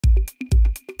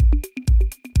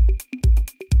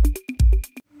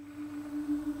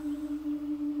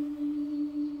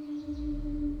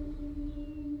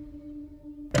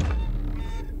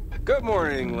Good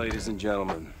morning, ladies and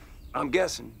gentlemen. I'm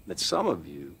guessing that some of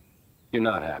you, you're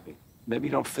not happy. Maybe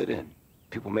you don't fit in.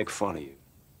 People make fun of you.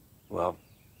 Well,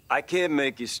 I can't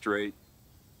make you straight,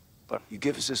 but you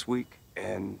give us this week,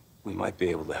 and we might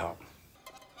be able to help.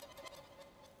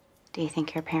 Do you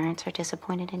think your parents are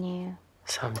disappointed in you?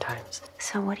 Sometimes.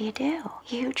 So what do?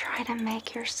 You try to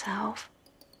make yourself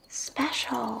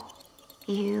special.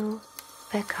 You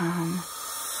become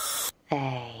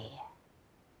they.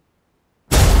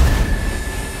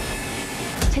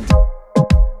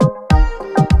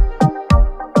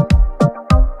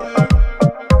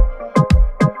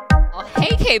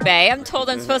 Hey, K-Bay. I'm told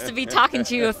I'm supposed to be talking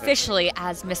to you officially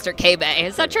as Mr. K-Bay.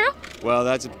 Is that true? Well,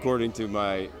 that's according to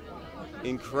my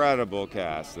incredible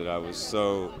cast that I was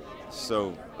so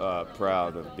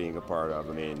proud of being a part of.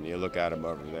 I mean, you look at them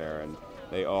over there, and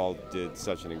they all did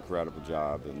such an incredible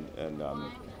job, and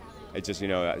it just,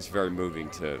 it's very moving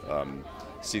to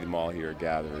see them all here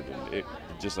gathered, and it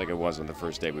just like it was on the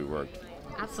first day we worked.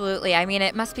 Absolutely. I mean,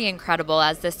 it must be incredible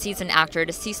as the seasoned actor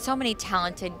to see so many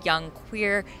talented young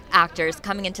queer actors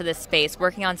coming into this space,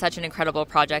 working on such an incredible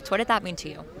project. What did that mean to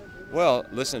you? Well,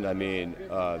 listen, I mean,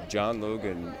 John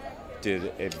Logan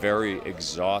did a very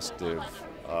exhaustive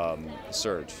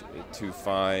search to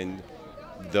find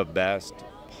the best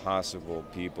possible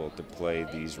people to play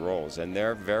these roles, and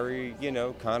they're very,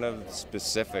 kind of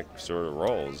specific sort of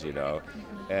roles,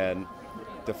 and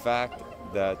the fact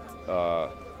that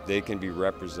they can be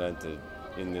represented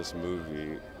in this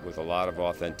movie with a lot of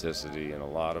authenticity and a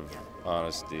lot of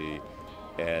honesty,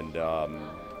 and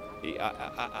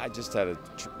I just had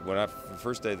the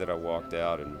first day that I walked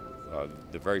out, and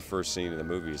the very first scene of the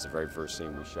movie is the very first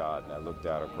scene we shot, and I looked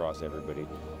out across everybody,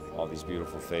 all these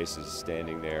beautiful faces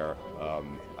standing there.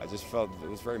 I just felt it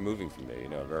was very moving for me,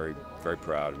 very, very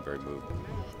proud and very moved.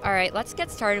 All right, let's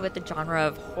get started with the genre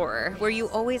of horror. Were you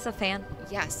always a fan?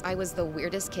 Yes, I was the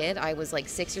weirdest kid. I was like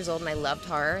 6 years old and I loved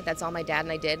horror. That's all my dad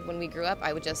and I did when we grew up.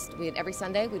 Every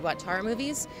Sunday we'd watch horror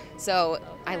movies. So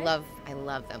I love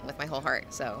them with my whole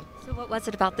heart. So what was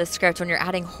it about this script when you're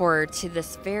adding horror to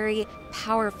this very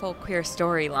powerful queer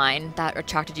storyline that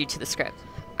attracted you to the script?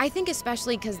 I think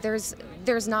especially because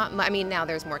there's not, I mean, now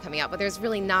there's more coming out, but there's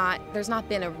not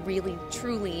been a really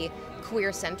truly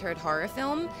queer-centered horror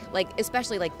film,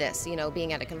 especially like this,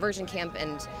 being at a conversion camp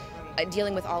and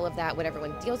dealing with all of that, what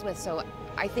everyone deals with. So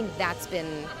I think that's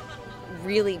been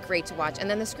really great to watch. And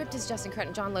then the script is just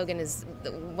incredible. John Logan is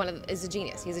a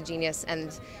genius. He's a genius,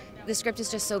 and the script is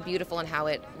just so beautiful in how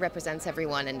it represents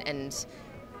everyone and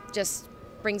just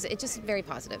brings it just very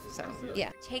positive. So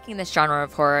yeah, taking this genre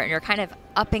of horror and you're kind of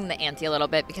upping the ante a little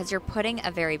bit because you're putting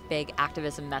a very big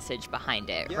activism message behind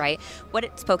it, yeah. Right?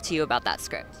 What spoke to you about that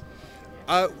script?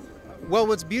 Well,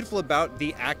 what's beautiful about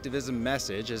the activism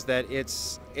message is that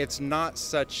it's not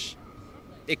such,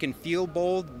 it can feel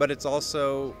bold, but it's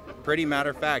also pretty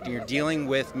matter of fact, and you're dealing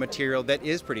with material that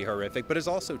is pretty horrific, but is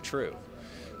also true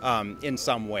in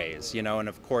some ways, and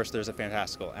of course there's a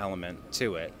fantastical element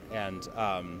to it, and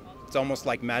it's almost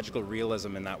like magical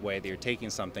realism in that way, that you're taking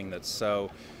something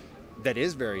that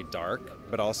is very dark,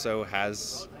 but also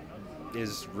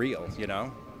is real,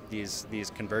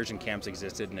 These conversion camps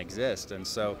existed and exist, and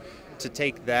so to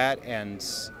take that and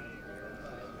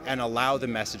allow the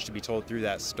message to be told through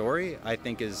that story, I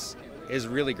think is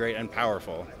really great and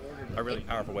powerful. A really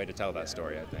powerful way to tell that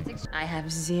story, I think. I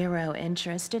have zero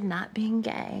interest in not being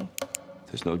gay.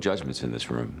 There's no judgments in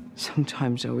this room.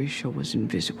 Sometimes I wish I was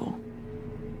invisible.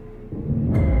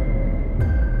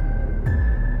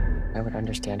 I would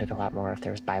understand it a lot more if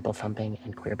there was Bible thumping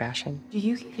and queer bashing. Do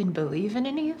you even believe in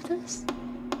any of this?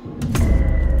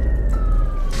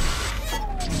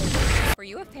 Were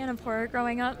you a fan of horror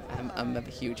growing up? I'm a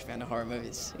huge fan of horror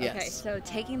movies, yes. Okay, so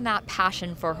taking that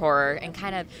passion for horror and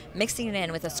kind of mixing it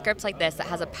in with a script like this that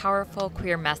has a powerful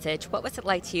queer message, what was it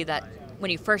like to you that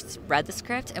when you first read the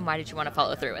script, and why did you want to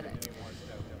follow through with it?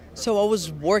 So I was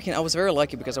very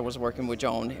lucky because I was working with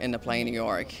Joan in the play in New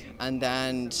York, and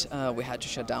then we had to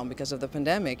shut down because of the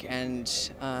pandemic, and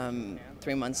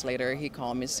 3 months later he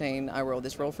called me saying, I wrote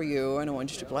this role for you and I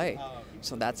want you to play.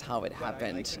 So that's how it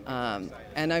happened.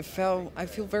 And I feel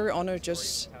very honored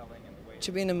just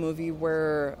to be in a movie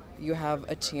where you have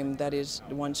a team that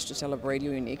wants to celebrate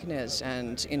your uniqueness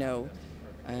and,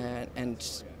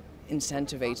 and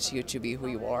incentivates you to be who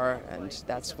you are, and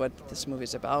that's what this movie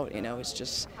is about. It's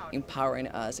just empowering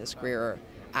us as queer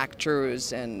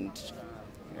actors and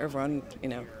everyone,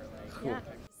 who. Yeah.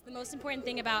 The most important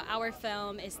thing about our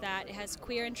film is that it has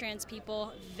queer and trans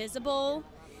people visible.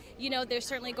 You know, they're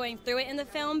certainly going through it in the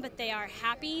film, but they are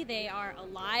happy, they are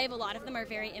alive. A lot of them are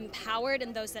very empowered,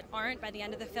 and those that aren't, by the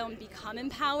end of the film, become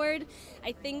empowered.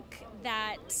 I think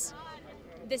that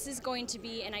this is going to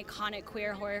be an iconic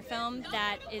queer horror film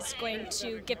that is going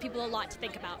to give people a lot to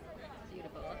think about.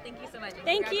 Beautiful. Thank you so much.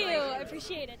 Thank you. I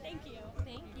appreciate it. Thank you.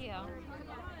 Thank you.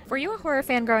 Were you a horror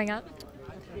fan growing up?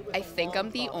 I think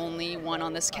I'm the only one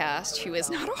on this cast who is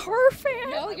not a horror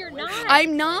fan. No, you're not.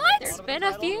 I'm not? There's been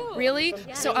a few. Really?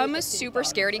 Yeah. So I'm a super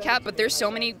scaredy cat, but there's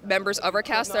so many members of our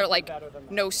cast that are like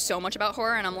know so much about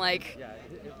horror, and I'm like,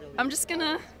 I'm just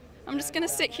gonna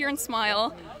sit here and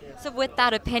smile. So with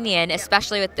that opinion,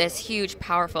 especially with this huge,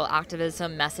 powerful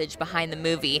activism message behind the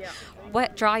movie,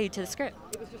 what draw you to the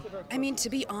script? I mean, to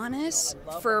be honest,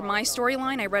 for my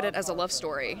storyline, I read it as a love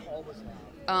story.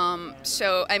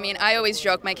 So, I mean, I always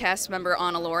joke, my cast member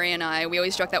Anna Laurie and I, we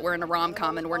always joke that we're in a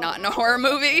rom-com and we're not in a horror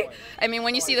movie. I mean,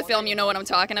 when you see the film, you know what I'm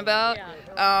talking about.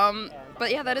 But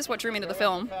yeah, that is what drew me to the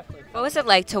film. What was it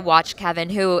like to watch Kevin,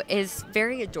 who is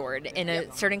very adored in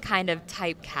a certain kind of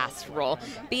typecast role,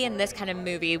 be in this kind of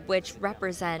movie, which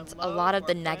represents a lot of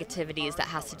the negativities that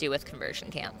has to do with conversion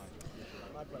camps?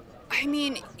 I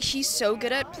mean, he's so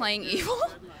good at playing evil.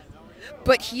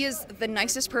 But he is the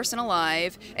nicest person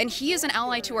alive, and he is an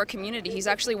ally to our community. He's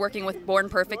actually working with Born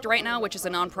Perfect right now, which is a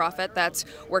nonprofit that's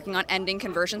working on ending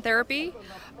conversion therapy.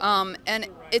 And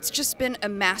it's just been a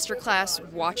masterclass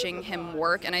watching him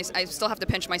work, and I still have to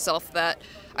pinch myself that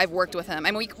I've worked with him.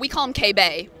 I mean, we call him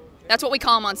K-Bay. That's what we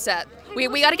call him on set. We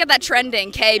got to get that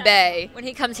trending, K-Bay. When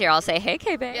he comes here, I'll say, hey,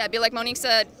 K-Bay. Yeah, be like Monique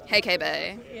said, hey,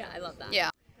 K-Bay. Yeah, I love that. Yeah.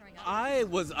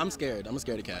 I'm scared. I'm a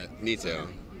scaredy cat. Me too.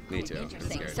 Me too.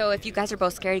 So if you guys are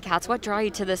both scaredy cats, what draw you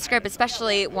to the script,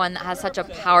 especially one that has such a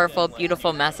powerful,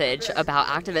 beautiful message about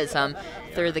activism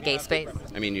through the gay space?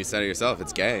 I mean, you said it yourself,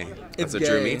 it's gay. That's what gay.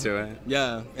 drew me to it.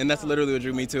 Yeah, and that's literally what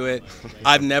drew me to it.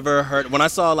 I've never heard, when I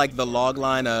saw like the log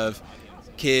line of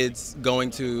kids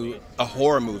going to a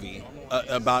horror movie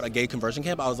about a gay conversion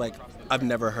camp, I was like, I've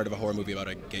never heard of a horror movie about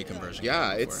a gay conversion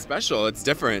camp before. It's special, it's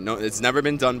different. No, it's never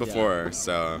been done before,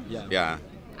 so yeah.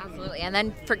 Absolutely. And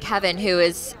then for Kevin, who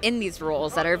is in these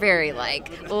roles that are very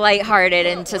lighthearted,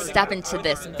 and to step into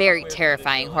this very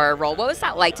terrifying horror role, what was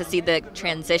that like to see the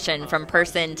transition from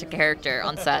person to character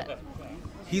on set?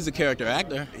 He's a character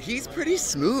actor. He's pretty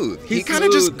smooth. He kind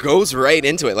of just goes right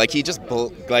into it. Like he just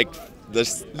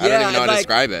this, I don't even know how to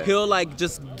describe it. He'll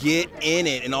just get in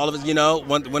it, and all of it,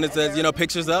 when it says,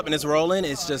 pictures up and it's rolling,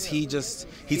 it's just, he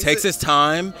takes his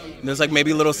time, and there's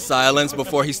maybe a little silence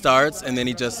before he starts, and then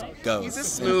he just goes. He's a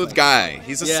smooth guy.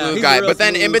 He's a smooth guy. But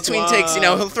then in between takes,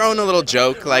 he'll throw in a little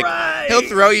joke, he'll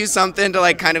throw you something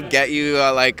to kind of get you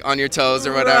on your toes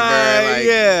or whatever. Right,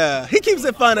 yeah. He keeps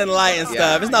it fun and light and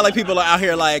stuff. It's not like people are out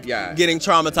here getting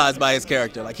traumatized by his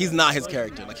character. He's not his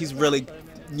character. He's really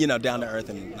down to earth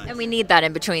and nice. And we need that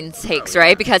in between takes,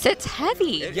 right? Because it's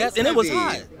heavy. Yes, and it was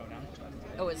hot.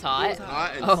 Oh, it's hot? It was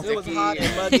hot and it was hot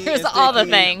and muddy. It was all the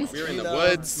things. We were in the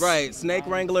woods. Right, snake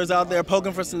wranglers out there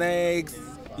poking for snakes.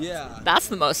 Yeah. That's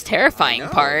the most terrifying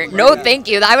part. No, thank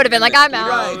you. I would have been like, I'm out.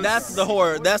 Right, that's the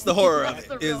horror. That's the horror of it.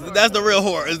 That's the real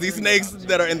horror, is these snakes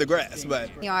that are in the grass. But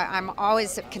I'm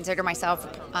always consider myself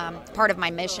part of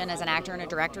my mission as an actor and a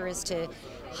director is to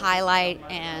highlight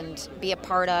and be a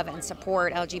part of and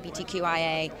support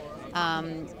LGBTQIA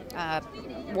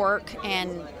work,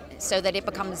 and so that it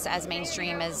becomes as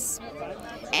mainstream as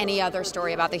any other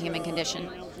story about the human condition.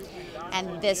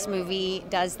 And this movie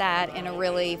does that in a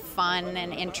really fun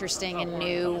and interesting and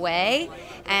new way.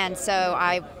 And so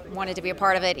I wanted to be a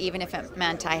part of it, even if it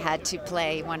meant I had to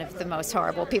play one of the most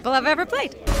horrible people I've ever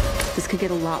played. This could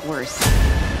get a lot worse.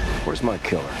 Where's my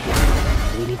killer?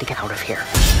 We need to get out of here.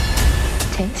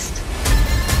 Taste?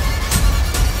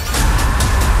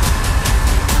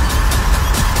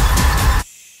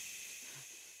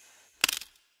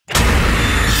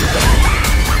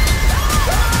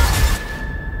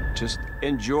 Just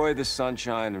enjoy the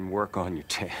sunshine and work on your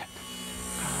tan.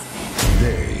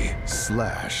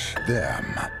 They/Them.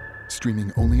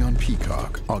 Streaming only on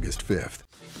Peacock, August 5th.